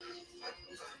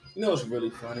You know what's really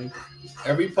funny?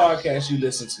 Every podcast you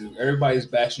listen to, everybody's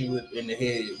bashing you in the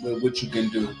head with what you can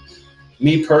do.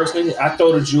 Me personally, I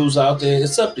throw the jewels out there.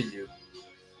 It's up to you.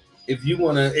 If you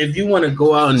wanna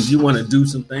go out and you wanna do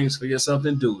some things for yourself,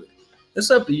 then do it. It's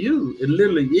up to you. It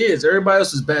literally is. Everybody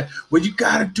else is bad. Well, you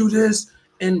gotta do this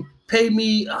and pay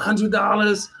me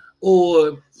 $100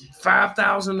 or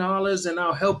 $5,000 and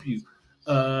I'll help you.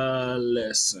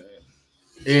 Listen,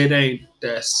 it ain't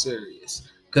that serious.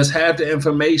 Cause half the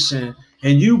information,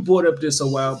 and you brought up this a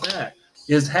while back,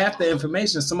 is half the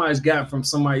information somebody's got from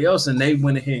somebody else and they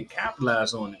went ahead and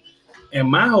capitalized on it.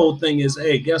 And my whole thing is,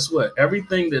 hey, guess what?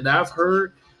 Everything that I've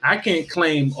heard, I can't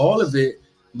claim all of it,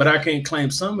 but I can't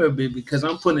claim some of it because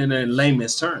I'm putting it in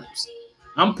layman's terms.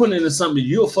 I'm putting it in something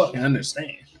you'll fucking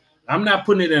understand. I'm not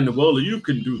putting it in the well, you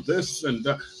can do this and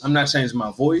that. I'm not changing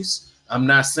my voice. I'm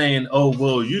not saying, oh,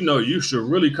 well, you should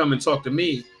really come and talk to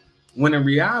me. When in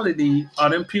reality, are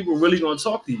them people really gonna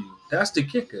talk to you? That's the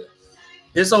kicker.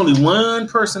 It's only one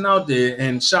person out there,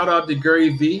 and shout out to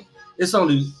Gary V. It's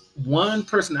only one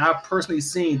person I've personally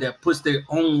seen that puts their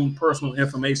own personal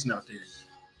information out there,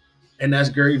 and that's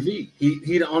Gary V.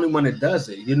 He the only one that does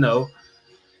it.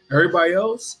 Everybody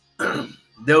else,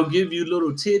 they'll give you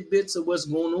little tidbits of what's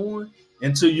going on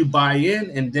until you buy in,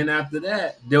 and then after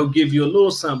that, they'll give you a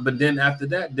little something. But then after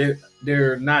that,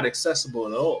 they're not accessible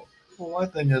at all. Well,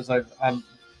 one thing is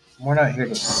we're not here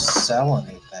to sell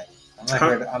anything.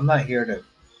 I'm not here to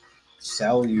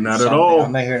sell you. Not something. at all.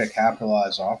 I'm not here to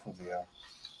capitalize off of you.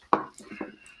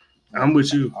 I'm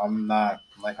with you. I'm not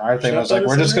like our thing was like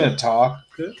we're just gonna talk.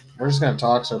 Good. We're just gonna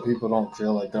talk so people don't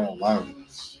feel like they're alone.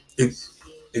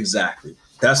 Exactly.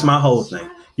 That's my whole thing.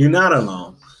 You're not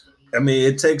alone. I mean,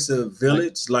 it takes a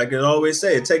village, like it always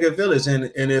say. It take a village, and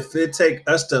if it take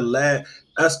us to laugh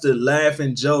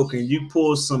and joke, and you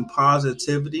pull some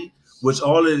positivity, which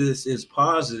all of this is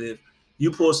positive, you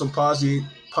pull some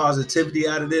positivity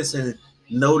out of this, and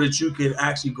know that you can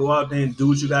actually go out there and do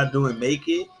what you got to do and make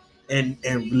it, and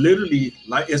literally,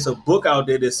 like it's a book out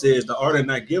there that says the art of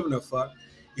not giving a fuck.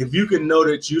 If you can know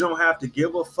that you don't have to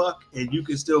give a fuck, and you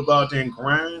can still go out there and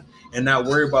grind and not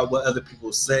worry about what other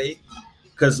people say.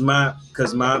 Cause my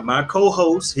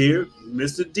co-host here,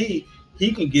 Mr. D,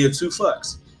 he can give two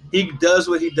fucks. He does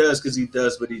what he does because he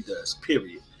does what he does.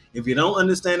 Period. If you don't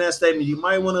understand that statement, you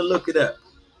might want to look it up.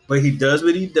 But he does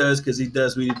what he does because he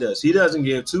does what he does. He doesn't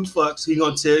give two fucks. He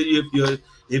gonna tell you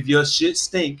if your shit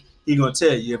stink. He gonna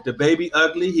tell you if the baby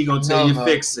ugly. He gonna tell you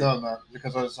fix it. No,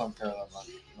 because I just don't care that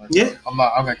much. Yeah, I'm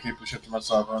gonna keep the shit to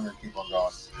myself. I'm gonna keep on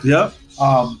going. Yep.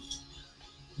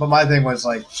 But my thing was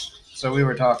like, so we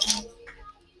were talking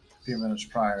a few minutes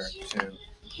prior to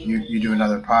you do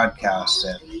another podcast,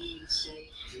 and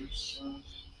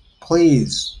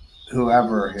please,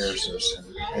 whoever hears this,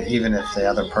 and even if the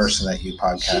other person that you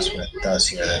podcast with does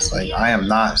hear this, like I am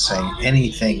not saying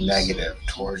anything negative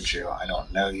towards you. I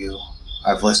don't know you.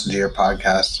 I've listened to your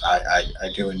podcast.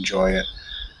 I do enjoy it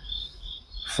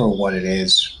for what it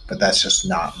is, but that's just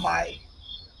not my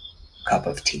cup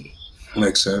of tea.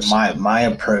 Makes sense. My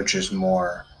approach is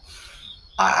more,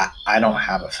 I don't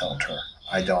have a filter.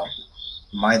 I don't.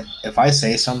 If I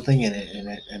say something and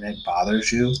it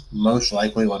bothers you, most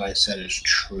likely what I said is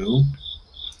true,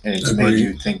 and it's made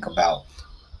you think about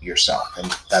yourself,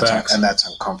 and that's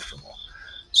uncomfortable.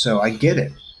 So I get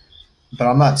it, but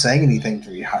I'm not saying anything to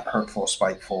be hurtful,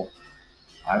 spiteful.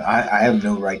 I have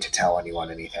no right to tell anyone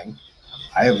anything.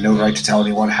 I have no right to tell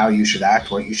anyone how you should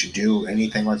act, what you should do,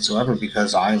 anything whatsoever,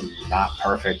 because I'm not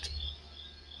perfect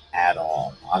at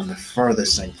all. I'm the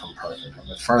furthest thing from perfect. I'm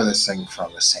the furthest thing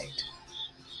from a saint.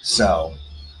 So,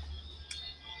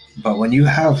 but when you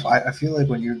have, I feel like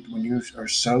when you are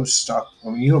so stuck,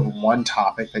 when you have one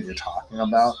topic that you're talking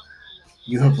about,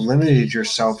 you have limited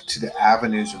yourself to the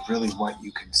avenues of really what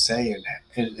you can say,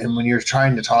 and when you're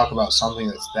trying to talk about something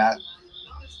that's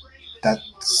that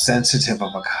sensitive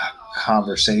of a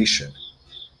conversation,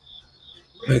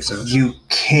 makes sense. You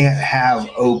can't have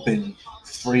open,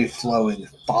 free-flowing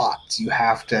thoughts. You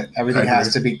have to. Everything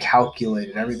has to be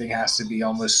calculated. Everything has to be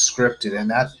almost scripted, and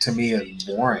that to me is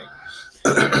boring.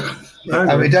 I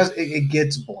mean, it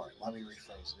gets boring. Let me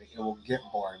rephrase it. It will get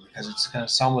boring because it's going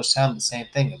to almost sound the same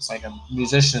thing. It's like a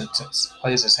musician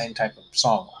plays the same type of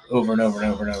song over and over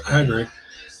and over and over. I agree.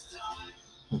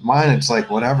 With mine, it's like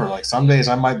whatever. Like some days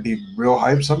I might be real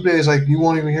hyped. Some days like you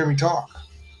won't even hear me talk.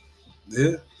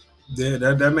 Yeah,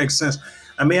 that makes sense.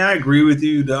 I mean, I agree with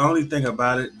you. The only thing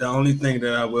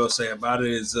that I will say about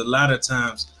it is a lot of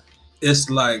times it's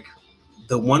like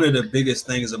one of the biggest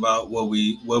things about what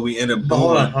we end up doing.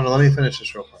 Hold on. Let me finish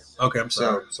this real quick. Okay, I'm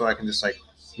sorry. So I can just like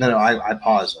I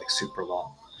paused like super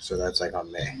long. So that's like on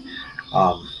me.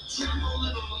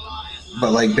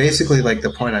 But like basically, like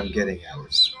the point I'm getting at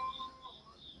is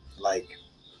like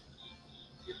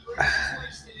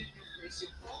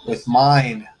with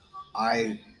mine,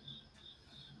 I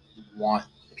want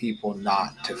people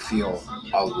not to feel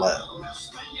alone.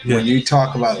 Yeah. When you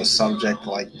talk about a subject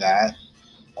like that,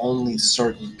 only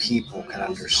certain people can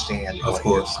understand Of what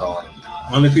course. you're going through.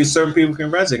 Only certain people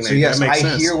can resonate. So yes, that makes I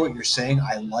sense. hear what you're saying.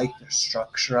 I like the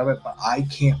structure of it, but I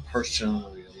can't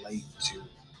personally relate to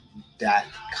that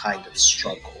kind of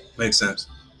struggle. Makes sense.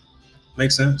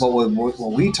 Makes sense. But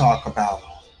what we talk about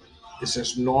is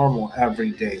just normal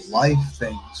everyday life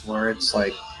things where it's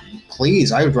like,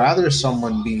 please, I would rather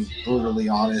someone be brutally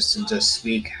honest and just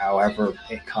speak however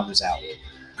it comes out.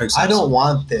 Makes sense. I don't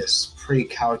want this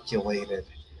pre-calculated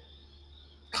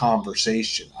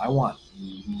conversation. I want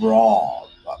raw,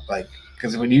 like,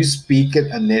 because when you speak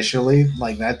it initially,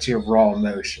 like that's your raw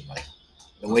emotion, like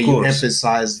the way you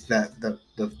emphasize that the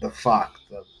fuck,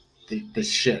 the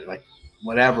shit, like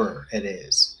whatever it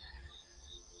is.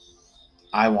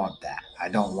 I want that. I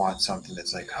don't want something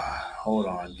that's like, hold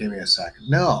on, give me a second.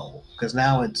 No, because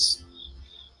now it's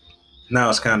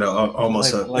kind of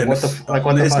almost what the it's fuck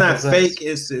not is fake.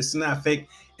 this? It's not fake.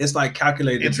 It's like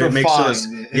calculated. It's to make sure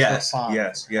refined. yes.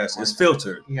 It's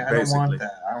filtered. Yeah, I basically. don't want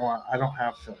that. I don't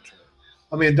have filter.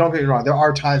 I mean, don't get me wrong. There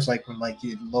are times like when like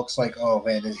it looks like, oh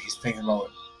man, he's thinking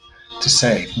about what to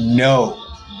say. No,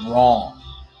 wrong.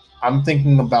 I'm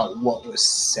thinking about what was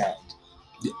said.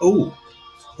 Oh,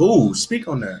 speak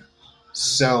on that.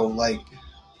 So, like,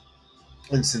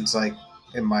 for instance, like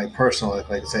in my personal life,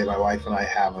 like say my wife and I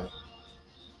have a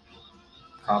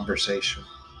conversation.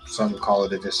 Some call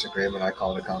it a disagreement. I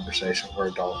call it a conversation. We're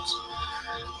adults.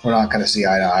 We're not going to see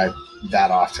eye to eye that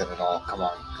often at all. Come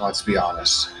on, let's be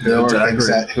honest.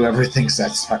 Whoever thinks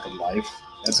that's fucking life,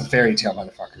 that's a fairy tale,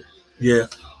 motherfucker. Yeah.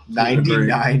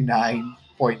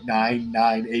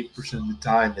 99.998% of the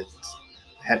time, it's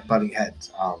butting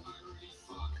heads.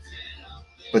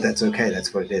 But that's okay.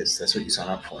 That's what it is. That's what you sign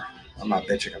up for. I'm not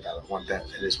bitching about it one bit.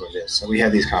 It is what it is. So we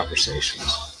have these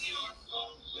conversations.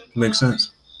 Makes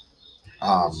sense.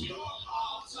 I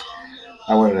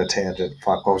went on a tangent.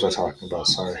 Fuck, what was I talking about?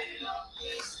 Sorry.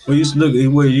 Well,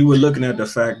 you were looking at the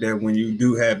fact that when you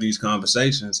do have these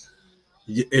conversations,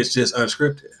 it's just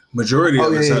unscripted. Majority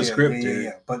of it's unscripted.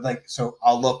 Yeah. But like, so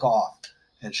I'll look off,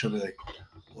 and she'll be like,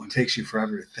 "Well, it takes you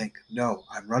forever to think." No,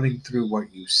 I'm running through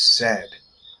what you said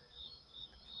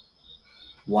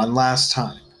one last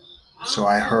time, so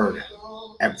I heard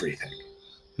everything.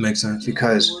 Makes sense.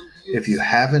 Because if you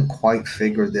haven't quite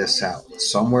figured this out,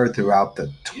 somewhere throughout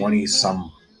the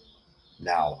 20-some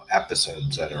now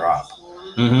episodes that are up,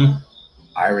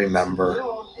 I remember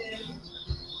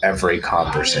every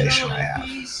conversation I have,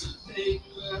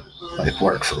 like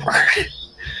word for word.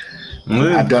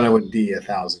 I've done it with D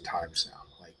 1,000 times now.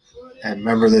 Like, and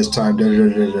remember this time,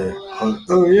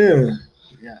 oh yeah,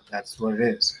 that's what it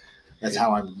is. That's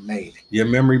how I'm made. Your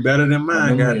memory better than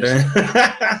mine, goddamn.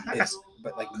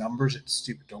 But like numbers, it's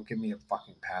stupid. Don't give me a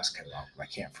fucking passcode. I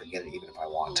can't forget it even if I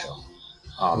want to.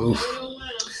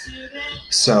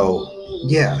 So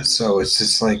it's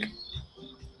just like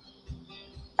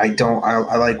I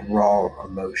like raw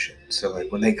emotion. So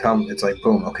like when they come, it's like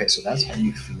boom. Okay, so that's how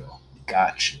you feel.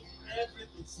 Got you.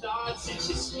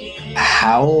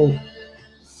 How?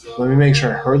 Let me make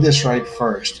sure I heard this right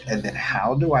first, and then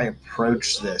how do I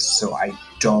approach this so I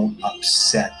don't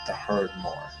upset the herd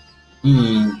more?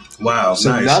 Wow.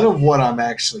 So nice. None of what I'm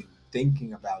actually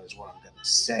thinking about is what I'm going to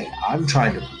say. I'm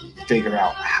trying to figure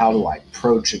out how do I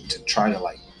approach it to try to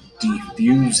like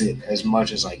defuse it as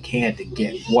much as I can to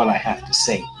get what I have to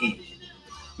say in.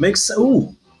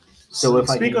 So if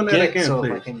I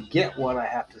can get what I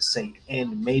have to say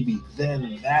in, maybe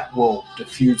then that will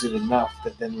diffuse it enough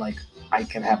that then like I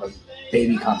can have a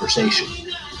baby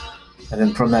conversation, and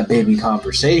then from that baby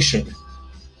conversation,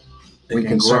 we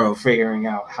can start figuring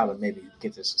out how to maybe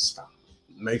get this to stop.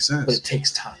 Makes sense. But it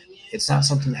takes time. It's not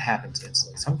something that happens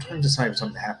instantly. Sometimes it's not even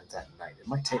something that happens at night. It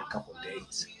might take a couple of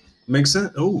days. Makes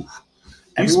sense.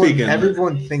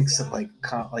 Everyone thinks that like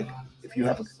if you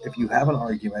have an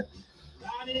argument,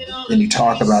 then you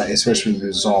talk about it, especially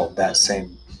resolve that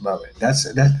same moment. That's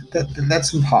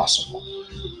impossible.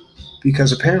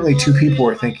 Because apparently two people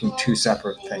are thinking two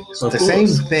separate things. Same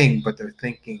thing, but they're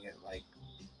thinking it like,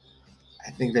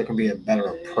 I think there can be a better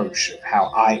approach of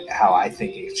how I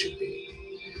think it should be.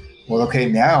 Well, okay,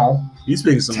 now you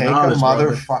speaking some take knowledge, a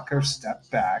motherfucker brother. Step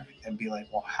back and be like,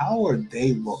 well, how are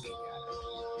they looking at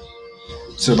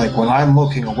it? So like when I'm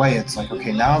looking away, it's like,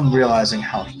 okay, now I'm realizing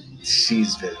how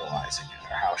she's visualizing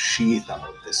it, or how she thought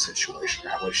of this situation, or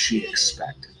how was she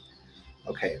expected.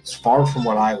 Okay, it's far from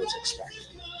what I was expecting.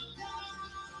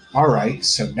 All right,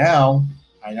 so now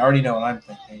I already know what I'm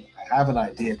thinking. I have an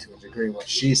idea to a degree what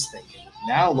she's thinking.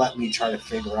 Now let me try to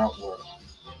figure out where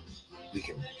we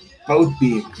can both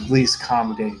be at least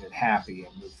accommodating and happy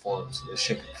and move forward so this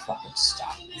shit can fucking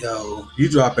stop. Yo, you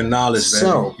dropping knowledge,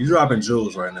 baby. You dropping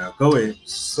jewels right now. Go ahead.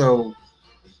 So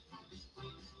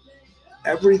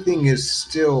everything is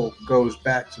still goes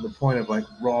back to the point of like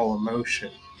raw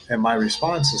emotion, and my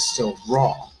response is still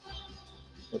raw.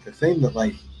 But the thing that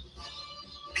like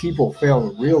people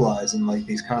fail to realize in like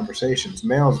these conversations,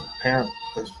 males and parents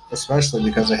especially,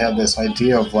 because they have this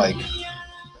idea of like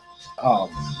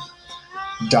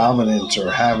dominance or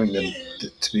having to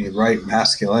be right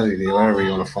masculinity, whatever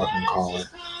you want to fucking call it.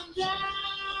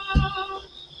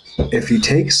 If you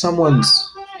take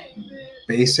someone's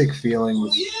basic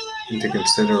feelings into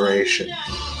consideration,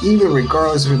 even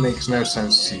regardless if it makes no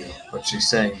sense to you, but she's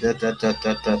saying da da da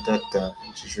da da da da,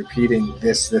 and she's repeating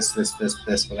this,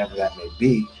 whatever that may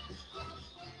be,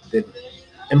 then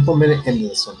implement it into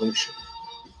the solution.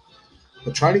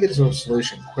 But try to get to a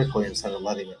solution quickly instead of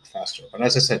letting it fester. But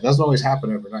as I said, it doesn't always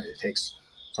happen overnight.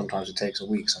 Sometimes it takes a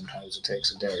week, sometimes it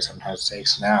takes a day, sometimes it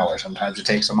takes an hour, sometimes it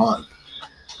takes a month.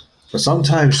 But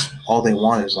sometimes all they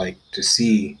want is like to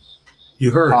see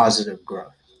positive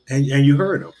growth. And you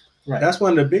heard them. Right. That's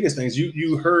one of the biggest things.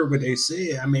 You heard what they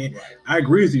said. I mean, right. I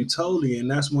agree with you totally. And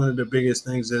that's one of the biggest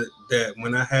things that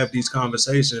when I have these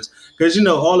conversations, because,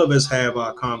 all of us have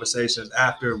our conversations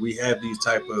after we have these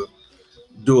type of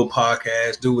do a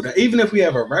podcast, do it. Even if we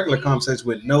have a regular conversation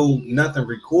with nothing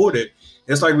recorded,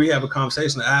 it's like we have a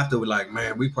conversation after we're like,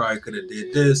 man, we probably could have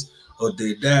did this or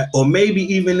did that. Or maybe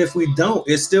even if we don't,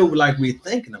 it's still like we're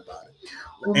thinking about it.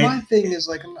 Well, my thing is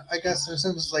like, I guess in a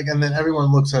sense it's like, and then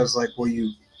everyone looks at us like, well,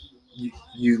 you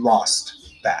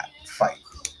lost that fight.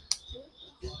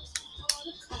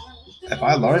 If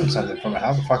I learned something from it,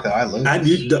 how the fuck did I lose?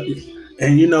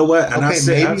 And you know what? And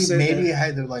maybe I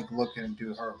had to like look and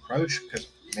do her approach, because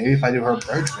maybe if I do her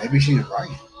approach, maybe she's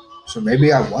right. So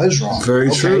maybe I was wrong. Very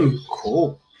true.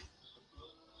 Cool.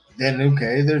 Then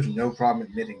there's no problem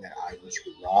admitting that I was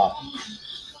wrong.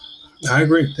 I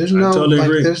agree. I totally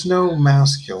agree. There's no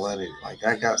masculinity. Like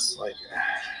I guess like.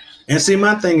 And see,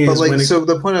 my thing is, but like, so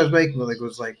the point I was making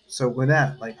was like, so when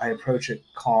that like I approach it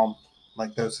calm,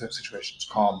 like those situations,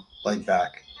 calm, laid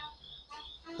back,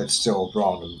 but still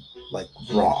raw and like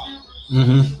raw.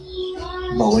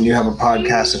 Mm-hmm. But when you have a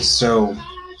podcast that's so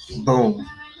boom,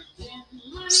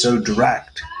 so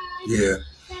direct. Yeah,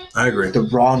 I agree. The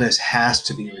rawness has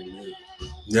to be removed.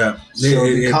 Yeah. So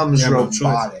it becomes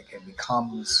robotic. It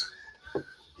becomes.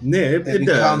 Yeah, it becomes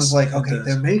does. Like, okay,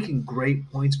 they're making great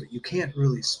points, but you can't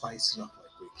really spice it up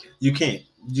like we can. You can't.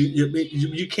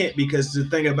 You can't, because the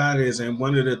thing about it is, and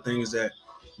one of the things that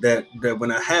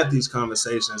when I have these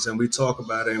conversations and we talk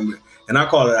about it, and I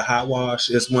call it a hot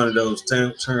wash, it's one of those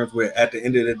terms where at the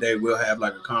end of the day we'll have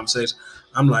like a conversation.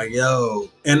 I'm like, yo,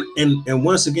 and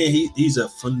once again, he's a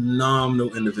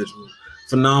phenomenal individual,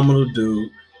 phenomenal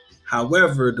dude.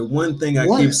 However, the one thing I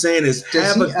keep saying is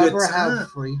have a good time. Does he ever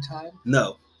have free time?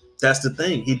 No, that's the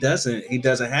thing. He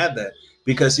doesn't have that,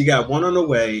 because he got one on the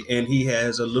way and he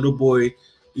has a little boy.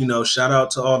 Shout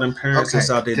out to all them parents that's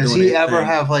out there doing it. Does he ever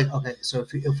have so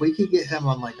if we could get him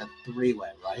on like a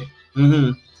 3-way, right?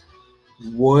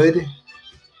 Mm-hmm. Would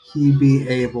he be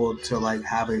able to like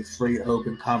have a free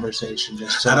open conversation?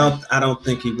 I don't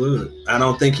think he would. I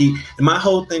don't think he. And my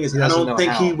whole thing is, I don't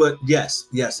think he would. Yes,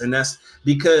 and that's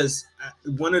because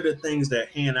one of the things that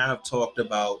he and I have talked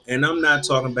about, and I'm not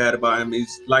talking bad about him.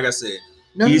 He's like I said.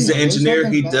 He's the engineer.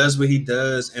 He does what he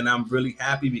does, and I'm really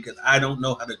happy because I don't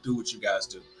know how to do what you guys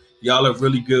do. Y'all are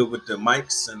really good with the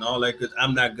mics and all that good.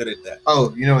 I'm not good at that.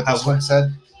 Oh, you know what this one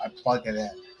said? I plug it in,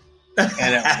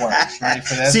 and it works. Ready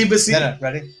for this? No,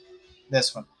 ready?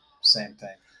 This one, same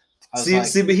thing.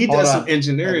 But he does some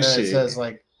engineering shit. It says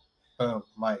like, boom,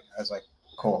 mic. I was like,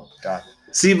 cool, done.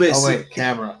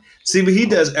 Camera. See, but he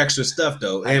does extra stuff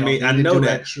though. I know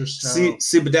that. Extra stuff.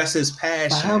 See, but that's his passion.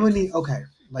 But how many? Okay.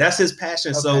 Like, that's his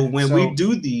passion. Okay, so when we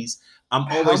do these, I'm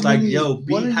always like, yo,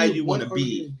 be how you want to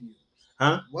be.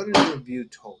 Huh? What is your view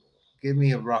total? Give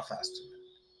me a rough estimate.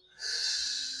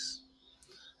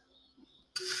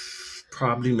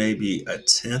 Probably maybe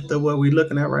 1/10 of what we're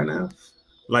looking at right now.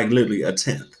 Like literally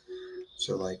 1/10.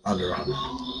 So like under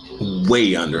 100.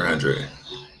 Way under 100.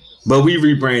 But we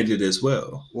rebranded as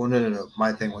well. Well, no.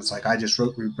 My thing was like, I just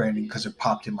wrote rebranding because it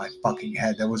popped in my fucking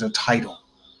head. There was a title.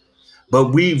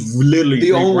 But we literally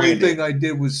the only thing I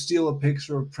did was steal a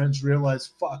picture of Prince,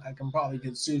 realized, fuck, I can probably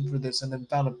get sued for this, and then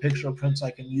found a picture of Prince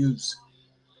I can use.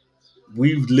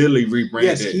 we've literally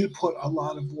rebranded. Yes, he put a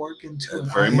lot of work into it.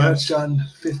 Very much. Done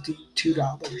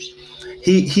 $52.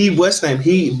 He what's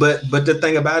name? But the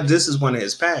thing about it, this is one of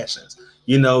his passions.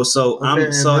 You know, so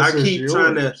I keep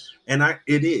trying to, and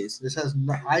it is. This has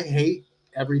I hate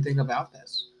everything about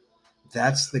this.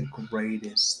 That's the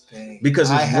greatest thing.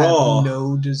 Because it's I have raw.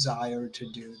 No desire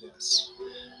to do this.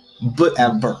 But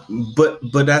ever. But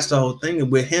that's the whole thing.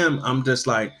 And with him, I'm just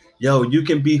like, yo, you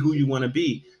can be who you want to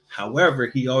be. However,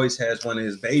 he always has one of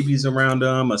his babies around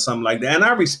him or something like that. And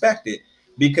I respect it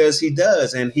because he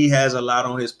does. And he has a lot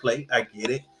on his plate. I get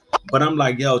it. But I'm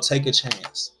like, yo, take a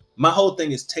chance. My whole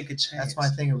thing is take a chance. That's my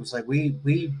thing. It was like,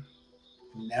 we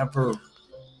never,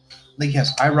 like,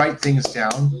 yes, I write things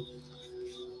down.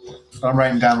 So I'm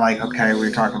writing down like, okay,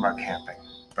 we're talking about camping.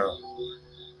 Boom.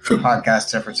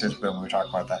 Podcast differences, boom. We're talking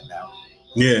about that now.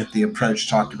 Yeah. The approach,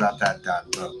 talked about that, done.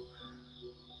 Boom.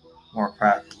 More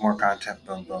content,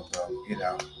 boom, boom, boom. You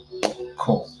know,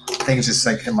 cool. Things just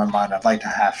like in my mind, I'd like to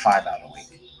have 5 out a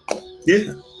week.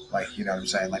 Yeah. Like, you know what I'm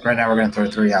saying? Like right now we're going to throw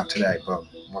 3 out today. Boom.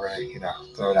 We're going to, you know,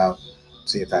 throw it out,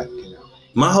 see if that, you know.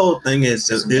 My whole thing is,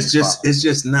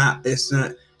 it's not,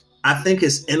 I think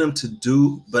it's in him to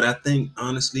do, but I think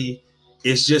honestly,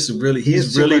 it's just really,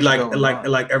 he's really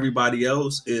like everybody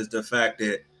else is the fact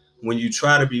that when you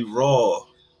try to be raw,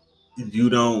 you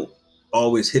don't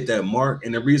always hit that mark.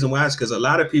 And the reason why is because a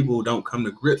lot of people don't come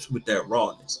to grips with that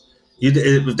rawness.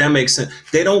 If that makes sense,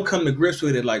 they don't come to grips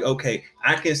with it. Like, okay,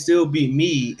 I can still be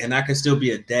me, and I can still be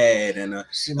a dad and a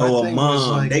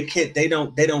mom. They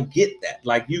don't get that.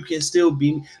 Like, you can still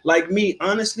be like me.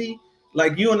 Honestly,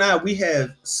 like you and I, we have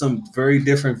some very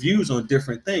different views on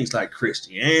different things, like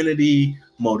Christianity,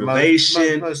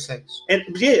 motivation, most things. And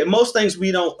yeah, most things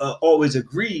we don't always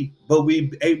agree, but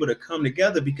we able to come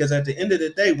together because at the end of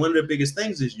the day, one of the biggest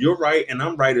things is you're right and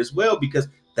I'm right as well because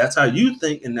that's how you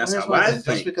think and that's how I think.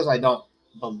 Just because I don't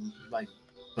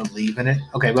believe in it.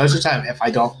 Okay, most of the time, if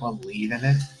I don't believe in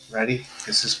it, ready?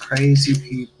 This is crazy,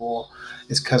 people.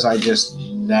 It's because I just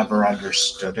never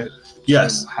understood it.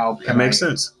 Yes, so how that makes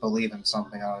sense. Believe in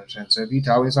something I don't understand. So if you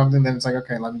tell me something, then it's like,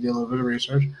 okay, let me do a little bit of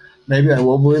research. Maybe I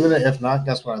will believe in it. If not,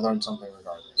 guess what? I learned something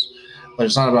regardless. But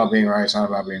it's not about being right. It's not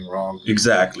about being wrong.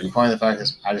 Exactly. The point of the fact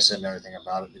is, I just didn't know anything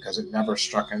about it because it never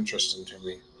struck interest into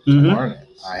me to learn it.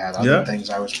 I had other things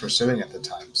I was pursuing at the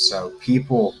time. So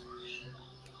people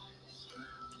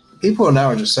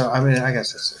now are just so. I mean, I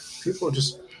guess that's it. People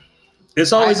just.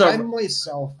 It's always. I'm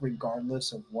myself,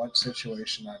 regardless of what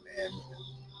situation I'm in,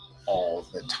 all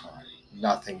the time.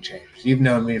 Nothing changes. You've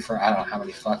known me for I don't know how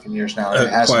many fucking years now. And it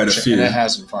hasn't quite a few. And it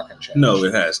hasn't fucking changed. No,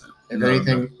 it hasn't. If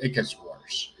anything, it gets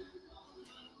worse.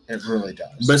 It really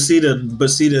does. But see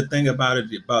the thing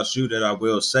about you that I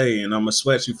will say, and I'm gonna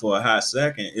sweat you for a hot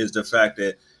second, is the fact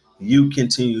that you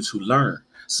continue to learn.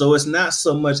 So it's not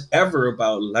so much ever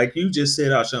about, like you just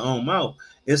said out your own mouth,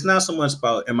 it's not so much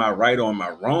about am I right or am I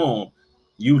wrong.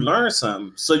 You learn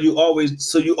something. So you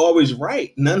always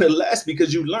right, nonetheless,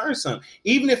 because you learn something.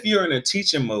 Even if you're in a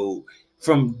teaching mode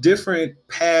from different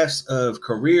paths of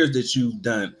careers that you've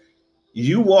done,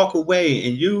 you walk away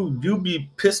and you be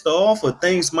pissed off or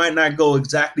things might not go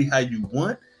exactly how you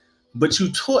want, but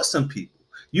you taught some people.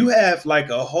 You have like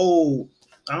a whole,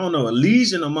 I don't know, a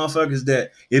legion of motherfuckers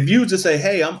that if you just say,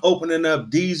 hey, I'm opening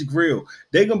up D's Grill,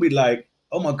 they're going to be like,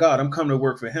 oh my God, I'm coming to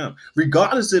work for him.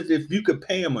 Regardless if you could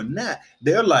pay him or not,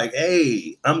 they're like,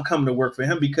 hey, I'm coming to work for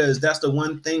him because that's the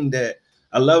one thing that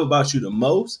I love about you the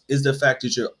most is the fact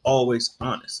that you're always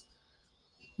honest.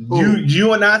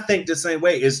 You and I think the same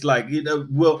way. It's like, you know,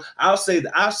 well, I'll say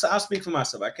that I'll speak for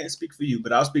myself. I can't speak for you,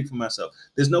 but I'll speak for myself.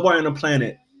 There's nobody on the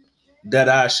planet that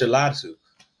I should lie to.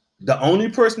 The only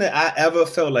person that I ever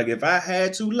felt like if I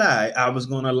had to lie, I was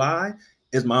going to lie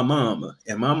is my mama.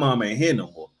 And my mama ain't here no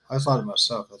more. I was lying to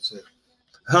myself. That's it.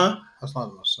 Huh? I was lying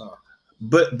to myself.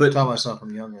 But I tell myself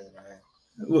I'm younger than I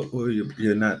am. Well,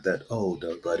 you're not that old,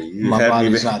 though, buddy. My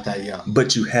body's not that young.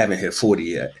 But you haven't hit 40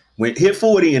 yet. When hit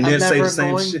 40 and then say the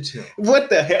same shit. To. What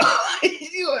the hell?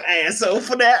 You an asshole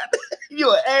for that.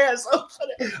 You an asshole for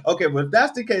that. Okay, well, if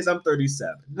that's the case, I'm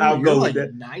 37. I'll go like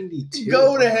with that. 92.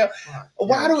 Go to hell.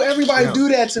 Why do everybody do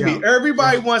that to me?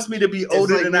 Everybody wants me to be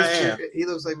older than I am. He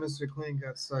looks like Mr. Clean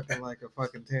got stuck in like a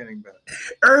fucking tanning bed.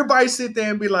 Everybody sit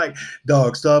there and be like,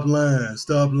 dog, stop lying.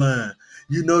 Stop lying.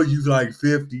 You know you like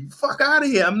 50. Fuck out of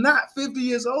here. I'm not 50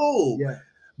 years old. Yeah.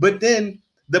 But then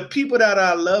the people that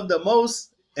I love the most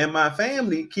and my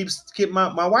family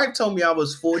my wife told me I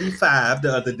was 45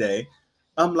 the other day.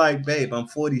 I'm like, babe, I'm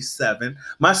 47.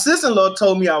 My sister-in-law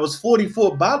told me I was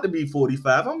 44, about to be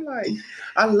 45. I'm like,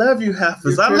 I love you,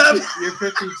 Heifers. I love you. You're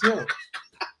 52.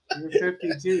 You're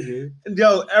 52, dude.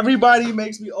 Yo, everybody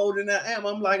makes me older than I am.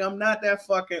 I'm like, I'm not that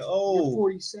fucking You're old.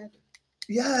 47.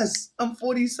 Yes, I'm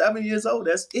 47 years old.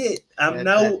 That's it. I'm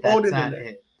That's older not than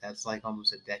that. it. That's like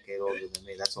almost a decade older than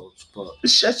me. That's old as fuck.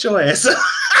 Shut your ass up.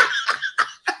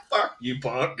 Fuck you,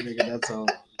 punk. Nigga, that's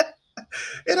old.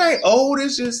 It ain't old.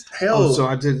 It's just hell. Oh, so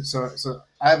I did. So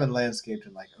I haven't landscaped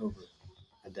in like over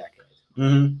a decade.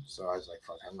 Mm-hmm. So I was like,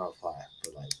 fuck, I'm gonna apply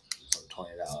for like some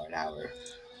 $20 an hour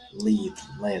lead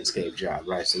landscape job,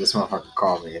 right? So this motherfucker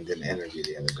called me and did an interview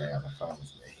the other day on the phone with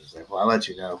me. He's like, well, I'll let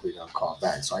you know if we don't call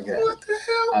back. So I get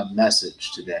a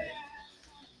message today.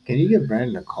 Can you give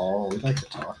Brandon a call? We'd like to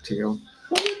talk to you.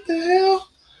 What the hell?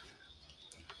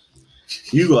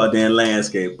 You go out there and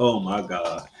landscape. Oh my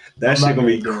god, that shit gonna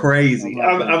be crazy.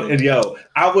 Yo,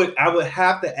 I would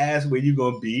have to ask where you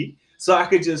gonna be so I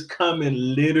could just come and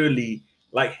literally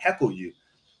like heckle you.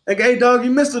 Like, hey dog,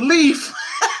 you missed a leaf.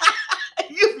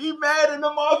 You be mad in the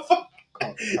motherfucker.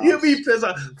 You be pissed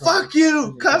off. Fuck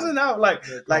you, cussing out like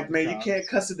man, you can't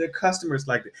cuss at the customers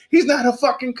like that. He's not a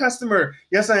fucking customer.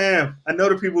 Yes, I am. I know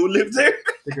the people who live there.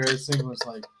 The greatest thing was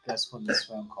like, guess when this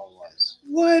phone call was?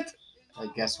 What?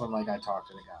 Like, guess when like I talked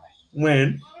to the guy?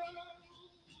 When?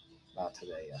 Not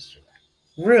today, yesterday.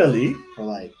 Really? For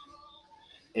like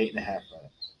 8.5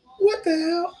 minutes. What the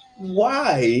hell?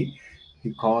 Why?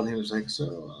 He called and he was like,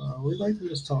 so we'd like to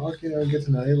just talk, get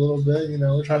to know you a little bit.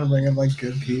 We're trying to bring in like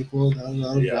good people. And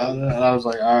I was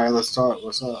like, all right, let's talk.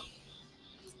 What's up?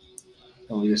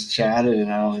 And we just chatted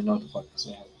and I don't even know what the fuck to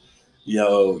say.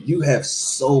 Yo, you have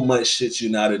so much shit you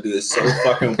know how to do. It's so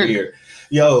fucking weird.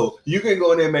 Yo, you can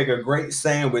go in there and make a great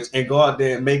sandwich and go out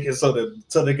there and make it so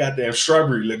the goddamn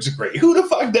shrubbery looks great. Who the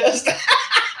fuck does that?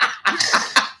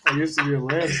 I used to be a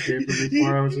landscaper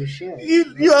before I was a chef.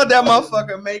 You out that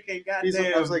motherfucker making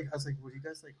goddamn. I was like, would you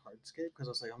guys like hardscape? Because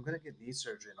I was like, I'm gonna get knee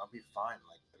surgery and I'll be fine in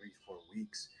like 3-4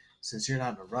 weeks. Since you're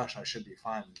not in a rush, I should be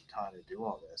fine in time to do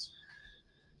all this.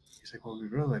 He's like, well,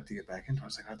 we'd really like to get back into it. I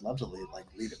was like, I'd love to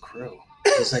lead a crew.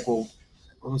 He's like, well,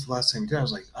 when was the last time you did? I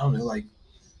was like, I don't know, like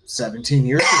 17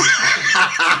 years ago.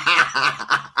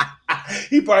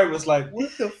 He probably was like,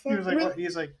 what the fuck? He was like, what?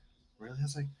 He's like, really? I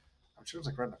was like, I'm sure it was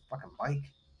like riding a fucking bike.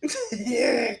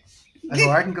 Yeah. I go,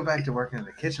 I can go back to working in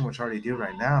the kitchen, which I already do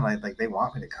right now, and they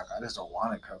want me to cook. I just don't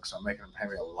want to cook, so I'm making them pay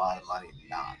me a lot of money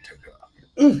not to cook.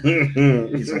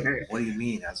 He's like, what do you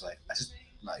mean? I was like, I just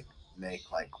make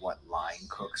what line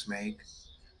cooks make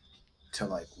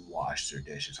to wash their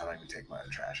dishes. I don't even take my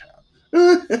trash out.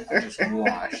 I just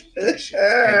wash dishes.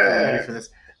 Hey, ready for this?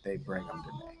 They bring them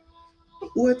to me.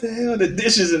 What the hell? The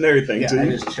dishes and everything. Yeah, too. I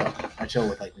just chill. I chill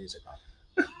with music on.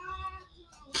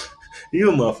 You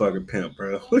a motherfucking pimp,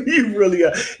 bro. You really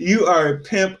are. You are a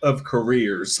pimp of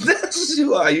careers. That's what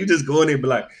you are. You just go in there and be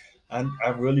like, I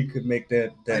really could make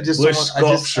that bush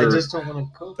sculpture. I just don't want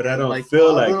to cook. But I don't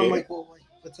feel like it. I'm like, well,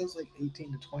 it says $18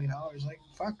 to $20. Like,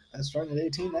 fuck, that's starting at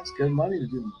 18. That's good money to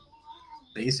do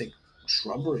basic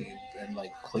shrubbery and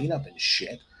cleanup and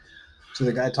shit. So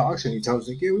the guy talks and he tells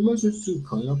me, yeah, we must just do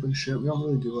cleanup and shit. We don't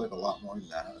really do a lot more than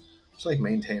that. Just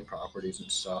maintain properties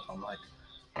and stuff. I'm like,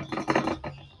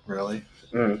 really?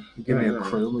 You give me a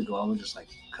crew, we go out and just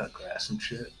cut grass and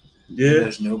shit. Yeah. And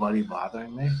there's nobody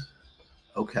bothering me.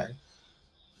 Okay.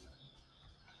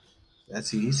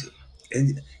 That's easy.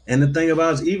 And the thing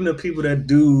about it is, even the people that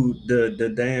do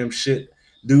the damn shit,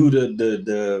 do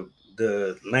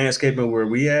the landscaping where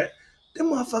we at, them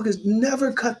motherfuckers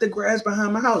never cut the grass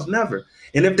behind my house, never.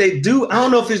 And if they do, I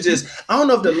don't know if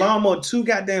the lawnmower too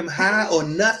goddamn high or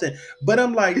nothing. But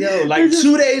I'm like, yo,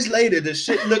 2 days later, the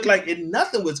shit looked like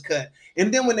nothing was cut.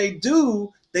 And then when they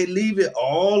do, they leave it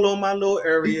all on my little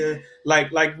area.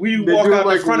 Like we walk out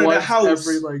the front of the house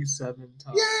every 7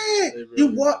 times. Yeah,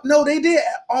 you walk. No, they did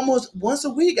almost once a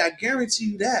week. I guarantee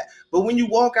you that. But when you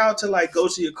walk out to go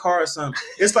to your car or something,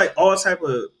 it's all type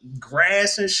of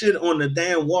grass and shit on the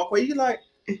damn walkway. You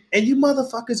and you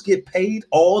motherfuckers get paid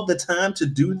all the time to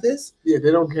do this? Yeah,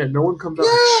 they don't care. No one comes out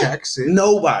and checks it.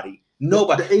 Nobody. The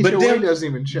HOA doesn't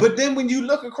even check. But then when you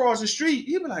look across the street,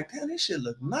 you be like, damn, this shit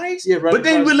look nice. Yeah, right. But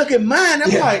then we look at mine,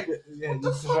 I'm like, yeah, what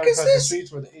the fuck is this? The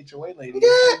streets where the HOA lady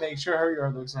make sure her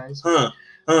yard looks nice.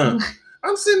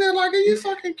 I'm sitting there like, are you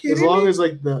fucking kidding me? As long as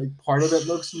the part of it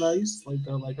looks nice,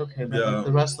 they're like, okay, man,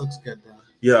 the rest looks good now.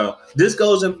 Yeah, this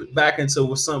goes back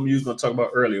into something you was gonna talk about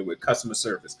earlier with customer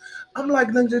service. I'm like,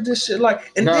 look at this shit, we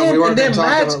weren't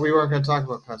gonna talk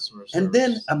about customer service. And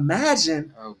then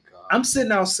imagine, oh god, I'm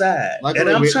sitting outside, luckily,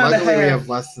 and I'm trying to we have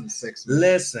less than 6 minutes.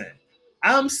 Listen,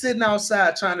 I'm sitting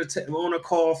outside trying to on a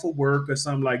call for work or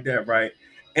something like that, right?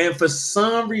 And for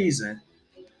some reason,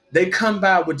 they come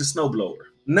by with the snowblower,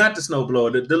 not the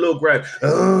snowblower, the little grass.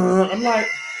 I'm like,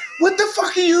 What the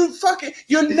fuck are you fucking?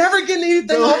 You're never getting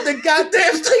anything off the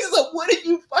goddamn thing. So what are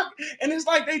you fucking? And it's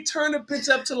like they turn the bitch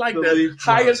up to like the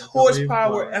highest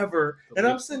horsepower ever. And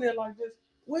I'm sitting there like this.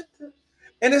 What the?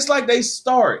 And it's like they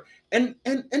start. And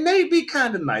they be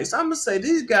kind of nice. I'm gonna say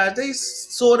these guys, they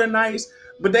sort of nice,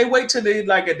 but they wait till they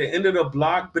like at the end of the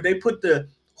block, but they put the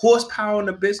horsepower in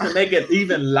the bitch to make it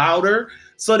even louder.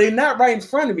 So they're not right in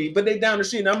front of me, but they down the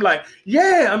street. And I'm like,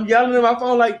 yeah, I'm yelling at my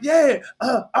phone like, yeah,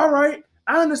 all right.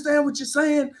 I understand what you're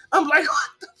saying. I'm like, what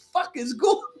the fuck is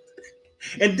going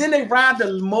on? And then they ride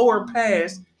the mower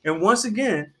past. And once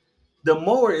again, the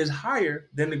mower is higher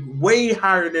than way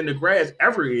higher than the grass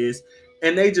ever is.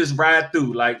 And they just ride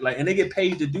through like, and they get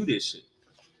paid to do this shit.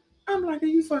 I'm like, are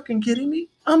you fucking kidding me?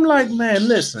 I'm like, man,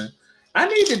 listen, I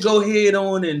need to go head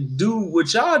on and do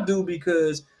what y'all do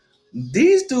because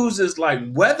these dudes is like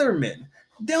weathermen.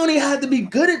 They don't even have to be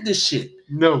good at this shit.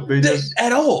 No, they just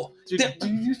at all. Do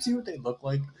you see what they look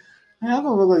like? They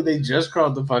don't look like they just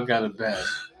crawled the fuck out of bed.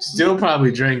 Still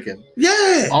probably drinking.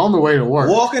 Yeah. On the way to work.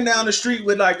 Walking down the street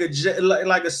with like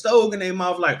a stove in their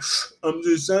mouth, like, I'm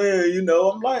just saying, you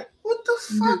know. I'm like, what the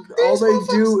fuck? All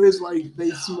they do is like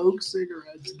they smoke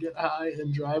cigarettes, get high,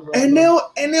 and drive around. And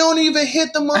they don't even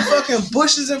hit the motherfucking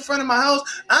bushes in front of my house.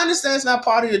 I understand it's not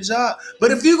part of your job, but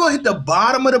if you're gonna hit the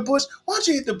bottom of the bush, why don't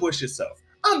you hit the bush yourself?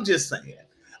 I'm just saying.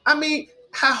 I mean,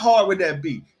 how hard would that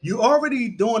be? You already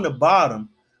doing the bottom.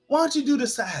 Why don't you do the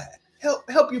side?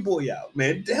 Help your boy out,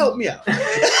 man. Help me out.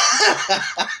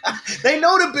 They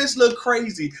know the bitch look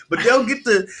crazy, but they'll get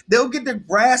the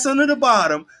grass under the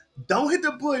bottom. Don't hit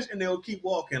the bush, and they'll keep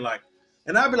walking like.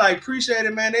 And I'll be like, appreciate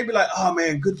it, man. They be like, oh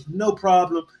man, good, no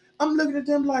problem. I'm looking at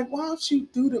them like, why don't you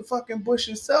do the fucking bush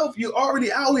yourself? You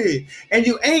already out here, and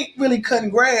you ain't really cutting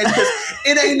grass because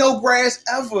it ain't no grass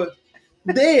ever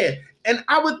there. And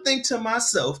I would think to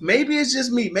myself, maybe it's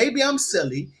just me, maybe I'm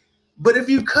silly, but if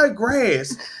you cut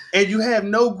grass and you have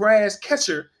no grass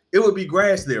catcher, it would be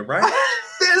grass there, right?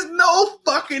 There's no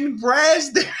fucking grass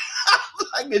there.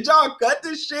 Like, did y'all cut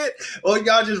this shit? Or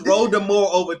y'all just rolled the mower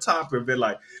over top of it?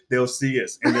 Like, they'll see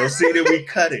us and they'll see that we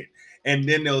cut it. And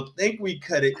then they'll think we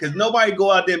cut it because nobody go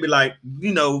out there and be like,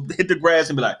 you know, hit the grass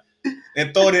and be like,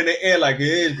 and throw it in the air like it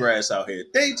is grass out here.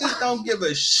 They just don't give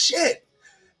a shit.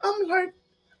 I'm like,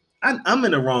 I'm in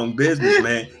the wrong business,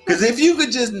 man. Because if you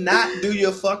could just not do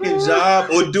your fucking job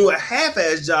or do a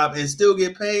half-ass job and still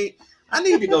get paid, I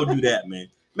need to go do that, man.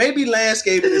 Maybe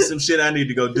landscaping is some shit I need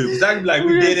to go do. Because I can be like,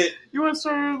 we did it. You want to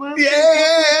start your landscaping?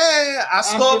 Yeah. I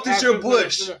sculpted your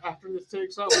bush. After this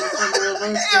takes off, we'll start your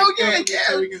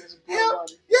landscaping. Hell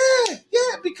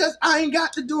yeah. Because I ain't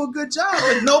got to do a good job.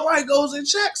 And nobody goes and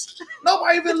checks.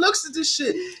 Nobody even looks at this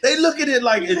shit. They look at it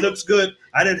like it looks good.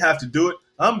 I didn't have to do it.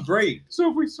 I'm great. So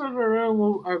if we start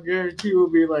around, I guarantee we'll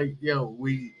be like, yo,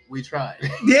 we tried.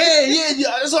 Yeah.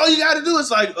 That's all you got to do. It's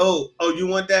like, oh, you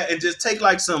want that? And just take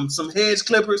like some hedge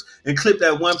clippers and clip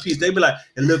that one piece. They be like,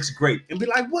 it looks great. And be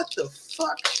like, what the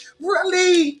fuck?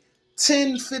 Really?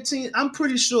 10, 15? I'm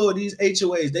pretty sure these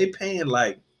HOAs,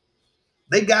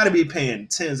 they got to be paying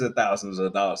tens of thousands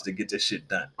of dollars to get this shit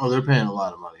done. Oh, they're paying a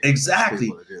lot of money. Exactly.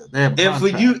 And for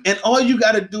you, and all you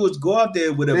got to do is go out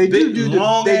there with a big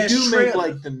long ass trailer. Make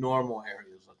like the normal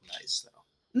areas look nice though.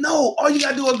 No, all you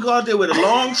got to do is go out there with a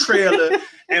long trailer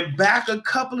and back a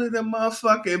couple of them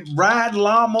motherfucking ride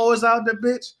lawnmowers out the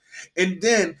bitch. And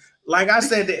then, like I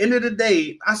said, at the end of the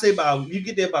day, I say you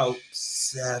get there about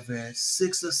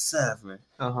 6 or 7.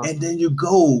 And then you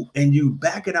go and you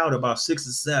back it out about 6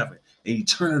 or 7. And you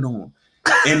turn it on.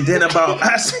 And then about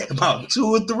 2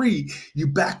 or 3, you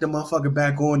back the motherfucker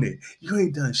back on it. You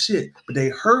ain't done shit. But they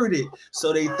heard it,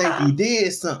 so they think you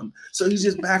did something. So you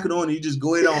just back it on and you just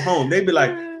go it on home. They be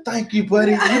like, thank you,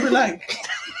 buddy. You be like,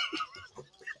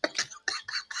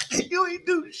 you ain't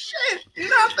do shit.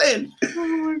 Nothing.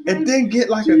 And then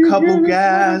get like a couple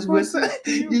guys with some,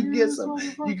 you get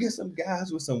some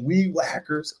guys with some weed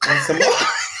whackers and some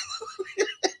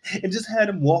and just had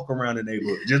them walk around the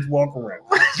neighborhood. Just walk around.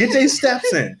 Get their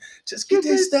steps in. Just get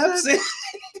their steps in.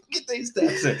 Get their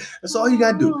steps in. That's all you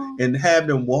got to do. And have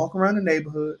them walk around the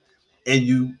neighborhood and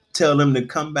you tell them to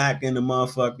come back in the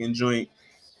motherfucking joint,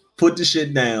 put the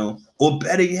shit down, or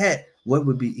better yet, what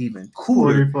would be even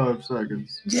cooler? 45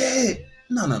 seconds. Yeah.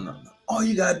 No. All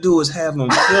you got to do is have them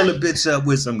fill the bitch up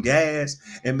with some gas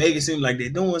and make it seem like they're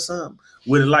doing something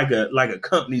with like a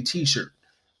company t-shirt.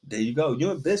 There you go.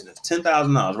 You're in business.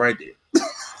 $10,000 right there.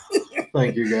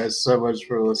 Thank you guys so much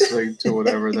for listening to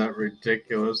whatever that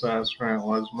ridiculous ass rant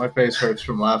was. My face hurts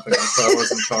from laughing. I thought I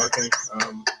wasn't talking.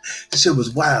 This shit was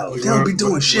wild. They don't be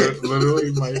doing shit.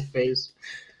 Literally, my face.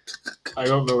 I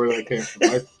don't know where that came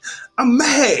from. I'm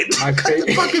mad. My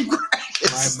face. Fucking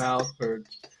my mouth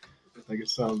hurts. like a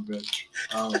son of a bitch.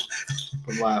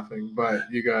 From laughing.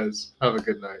 But you guys have a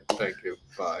good night. Thank you.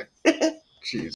 Bye. Jeez.